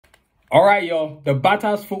All right, y'all, the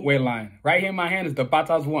Batazr Footwear line. Right here in my hand is the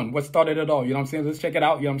Batazr 1. What started it all, you know what I'm saying? Let's check it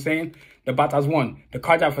out, you know what I'm saying? The Batazr 1. The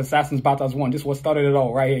Cardiac Assassins Batazr 1. This is what started it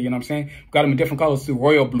all right here, you know what I'm saying? We got them in different colors too.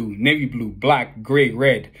 Royal blue, navy blue, black, gray,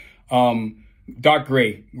 red, dark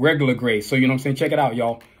gray, regular gray. So, you know what I'm saying? Check it out,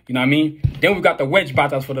 y'all. You know what I mean? Then we got the wedge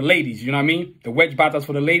Batazr for the ladies, you know what I mean? The wedge Batazr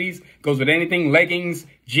for the ladies goes with anything, leggings,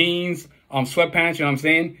 jeans, sweatpants, you know what I'm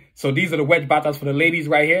saying? So these are the wedge Batazr for the ladies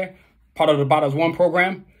right here, part of the Batazr 1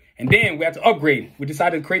 program. And then we had to upgrade. We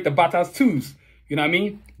decided to create the Batazr 2s. You know what I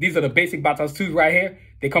mean? These are the basic Batazr 2s right here.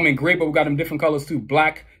 They come in gray, but we got them different colors too.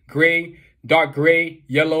 Black, gray, dark gray,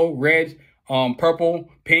 yellow, red,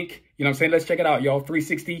 purple, pink. You know what I'm saying? Let's check it out, y'all.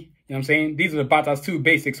 360. You know what I'm saying? These are the Batazr 2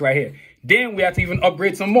 basics right here. Then we had to even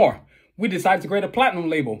upgrade some more. We decided to create a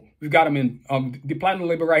platinum label. We've got them in the platinum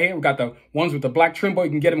label right here. We got the ones with the black trim, but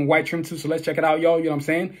you can get them in white trim too. So let's check it out, y'all. You know what I'm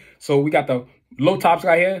saying? So we got the low tops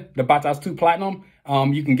right here, the Batazr 2 platinum.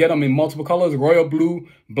 You can get them in multiple colors: royal blue,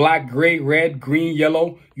 black, gray, red, green,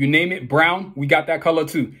 yellow, you name it, brown. We got that color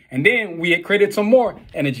too. And then we had created some more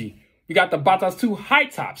energy. We got the Batazr 2 high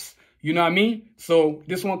tops. You know what I mean? So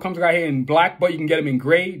this one comes right here in black, but you can get them in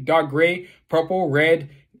gray, dark gray, purple, red,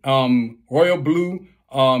 royal blue,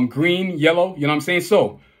 green, yellow. You know what I'm saying?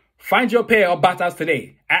 So find your pair of Batazr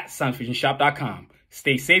today at soundfusionshop.com.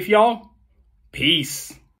 Stay safe, y'all.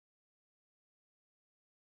 Peace.